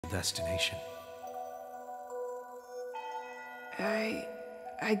destination.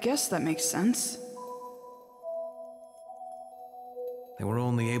 I guess that makes sense. They were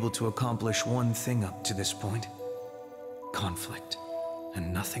only able to accomplish one thing up to this point. Conflict,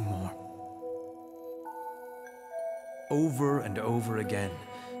 and nothing more. Over and over again,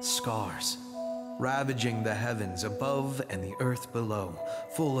 scars, ravaging the heavens above and the earth below,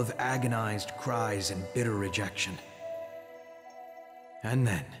 full of agonized cries and bitter rejection. And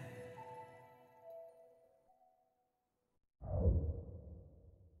then,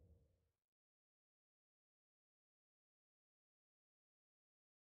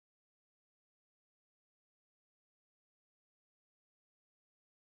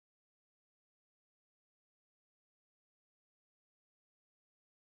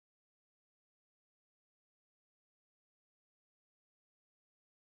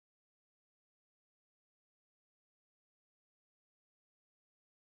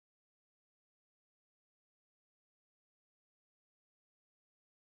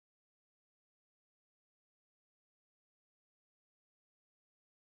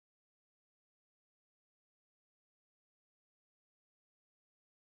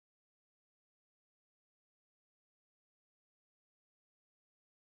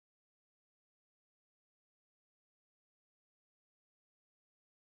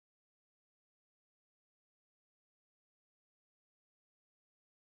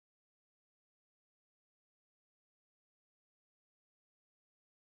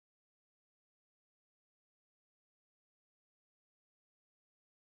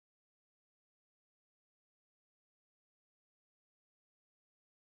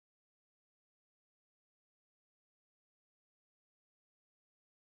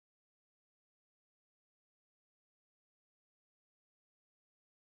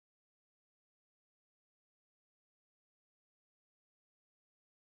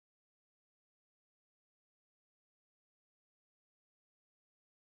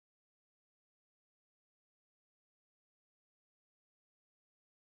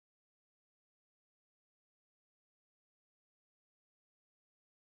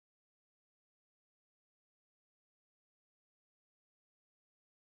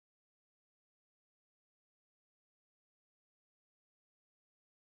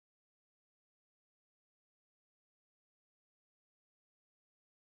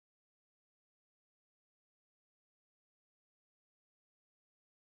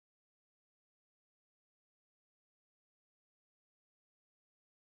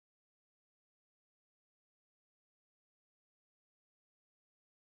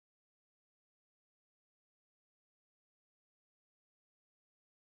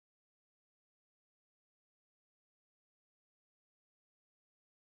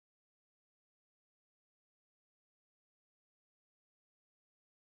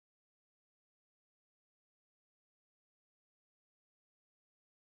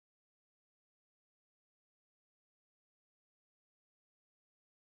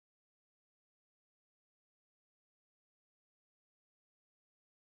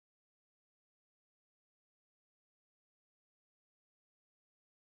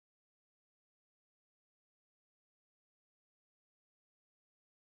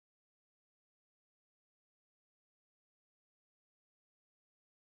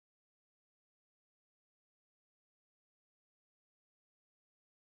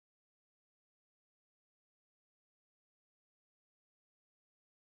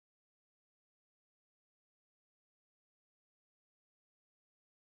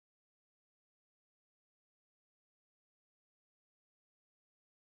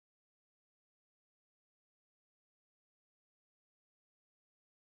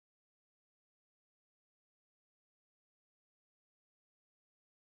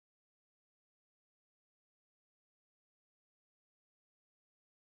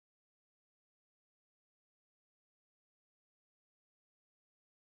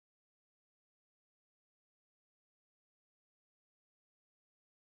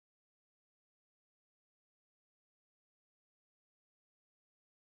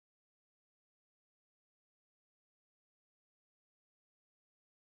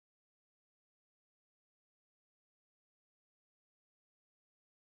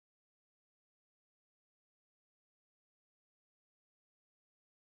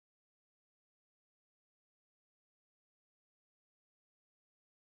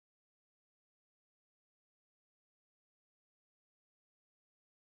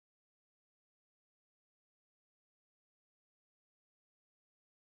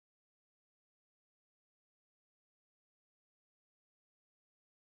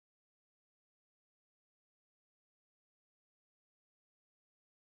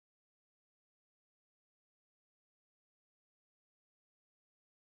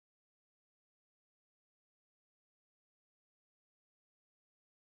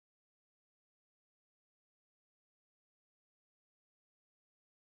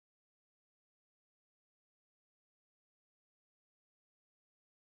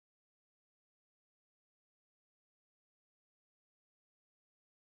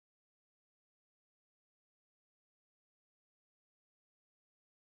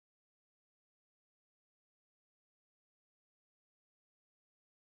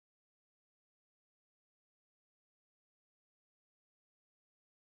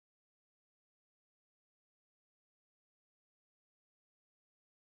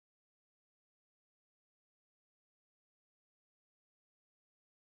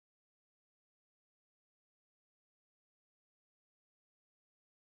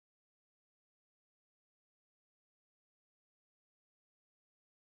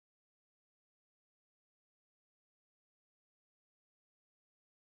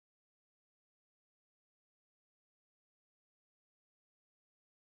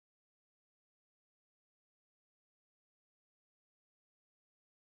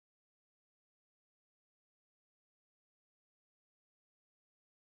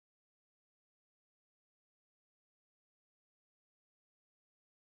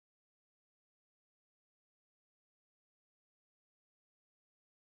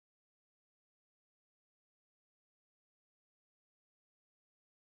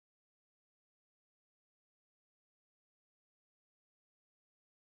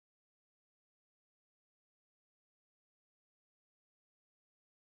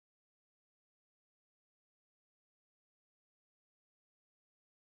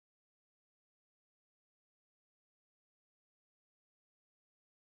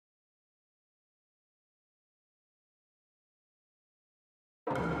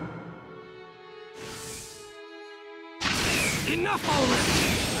 Enough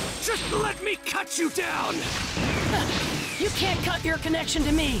already! Just let me cut you down! You can't cut your connection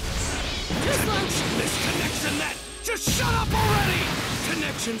to me! Just like... This connection that... Just shut up already!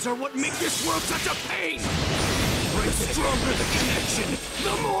 Connections are what make this world such a pain! The stronger the connection,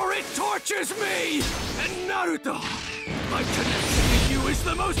 the more it tortures me! And Naruto, my connection to you is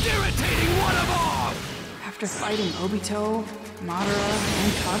the most irritating one of all! After fighting Obito, Madara,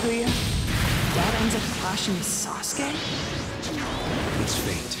 and Kaguya, Dad ends up clashing with Sasuke? It's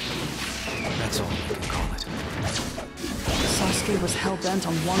fate. That's all we can call it. Sasuke was hell-bent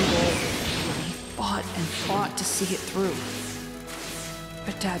on one goal. He fought and fought to see it through.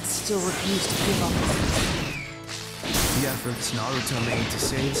 But Dad still refused to give up. The efforts Naruto made to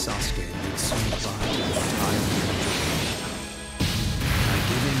save Sasuke would soon apply to the entire world. By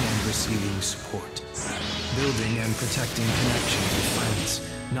giving and receiving support, building and protecting connections with friends,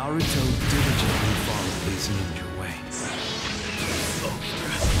 Naruto diligently followed his ninja way.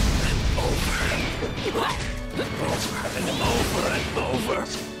 Over and over.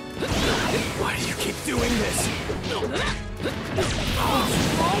 Why do you keep doing this? What's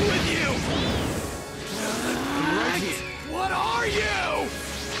wrong with you? What are you?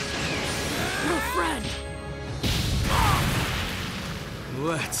 Your friend!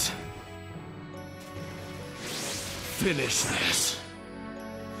 Let's finish this.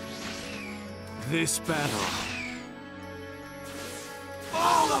 This battle.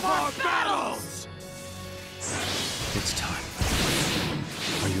 All of our battles! It's time.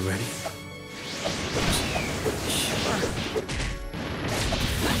 Are you ready?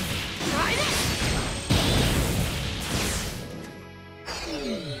 Try this!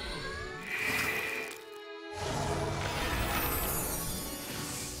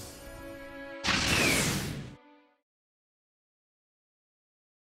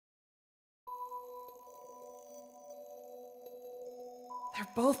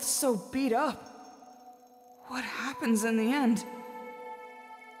 They're both so beat up. What happens in the end?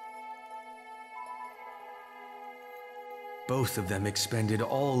 Both of them expended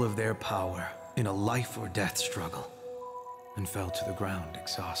all of their power in a life or death struggle and fell to the ground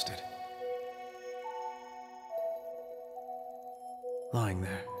exhausted. Lying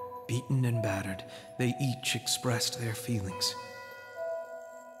there, beaten and battered, they each expressed their feelings.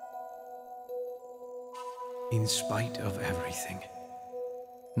 In spite of everything,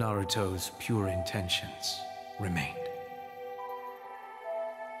 Naruto's pure intentions remained.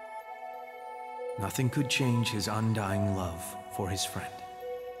 Nothing could change his undying love for his friend,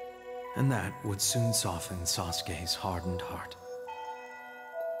 and that would soon soften Sasuke's hardened heart.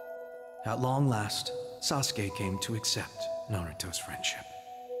 At long last, Sasuke came to accept Naruto's friendship.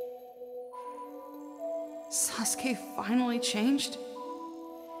 Sasuke finally changed?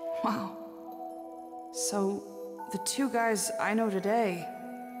 Wow. So, the two guys I know today...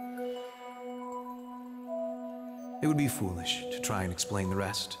 It would be foolish to try and explain the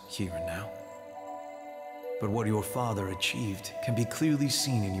rest here and now. But what your father achieved can be clearly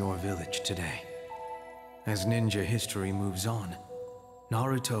seen in your village today. As ninja history moves on,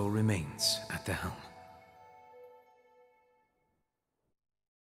 Naruto remains at the helm.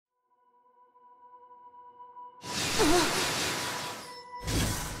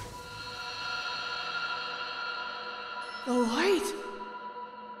 The light!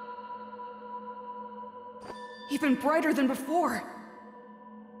 Even brighter than before!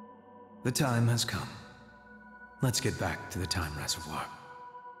 The time has come. Let's get back to the time reservoir.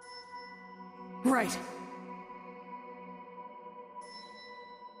 Right.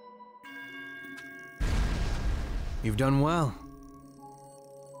 You've done well.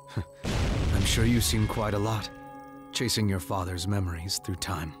 I'm sure you've seen quite a lot, chasing your father's memories through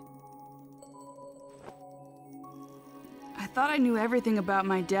time. I thought I knew everything about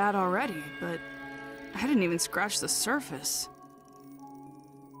my dad already, but I didn't even scratch the surface.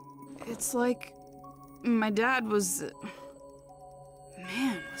 It's like... my dad was...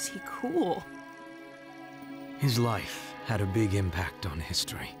 man, was he cool. His life had a big impact on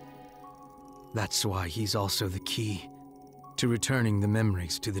history. That's why he's also the key to returning the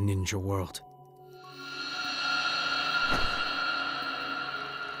memories to the ninja world.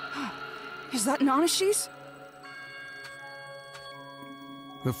 Is that Nanashi's?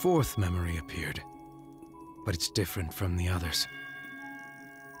 The fourth memory appeared, but it's different from the others.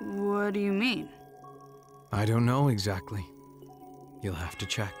 What do you mean? I don't know exactly. You'll have to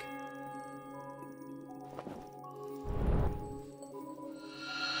check.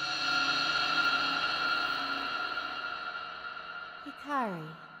 Hikari.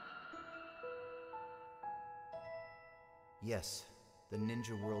 Yes, the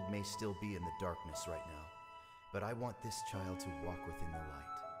ninja world may still be in the darkness right now, but I want this child to walk within the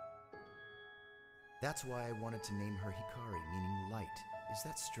light. That's why I wanted to name her Hikari, meaning light. Is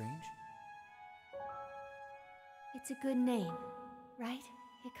that strange? It's a good name, right,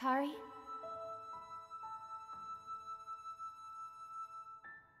 Hikari?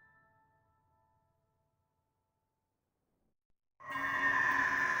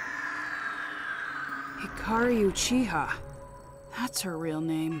 Hikari Uchiha. That's her real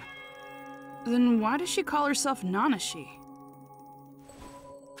name. Then why does she call herself Nanashi?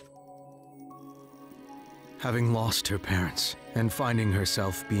 Having lost her parents and finding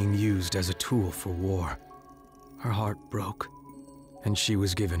herself being used as a tool for war, her heart broke, and she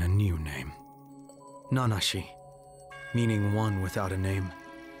was given a new name. Nanashi, meaning one without a name.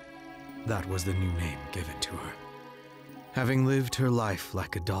 That was the new name given to her. Having lived her life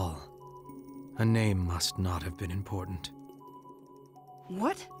like a doll, a name must not have been important.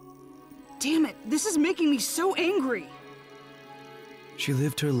 What? Damn it, this is making me so angry! She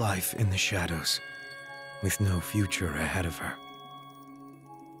lived her life in the shadows, with no future ahead of her.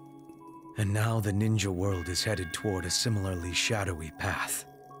 And now the ninja world is headed toward a similarly shadowy path.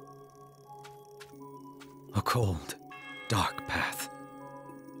 A cold, dark path,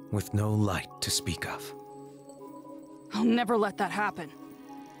 with no light to speak of. I'll never let that happen.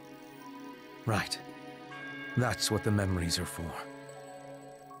 Right. That's what the memories are for.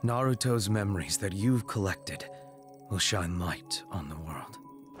 Naruto's memories that you've collected will shine light on the world.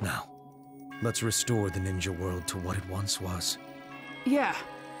 Now, let's restore the ninja world to what it once was. Yeah.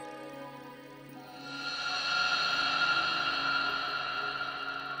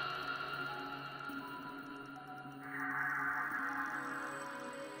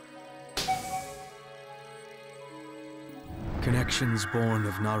 Connections born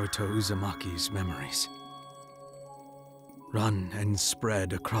of Naruto Uzumaki's memories. Run and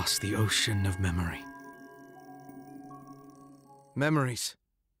spread across the ocean of memory. Memories,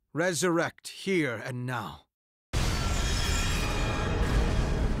 resurrect here and now.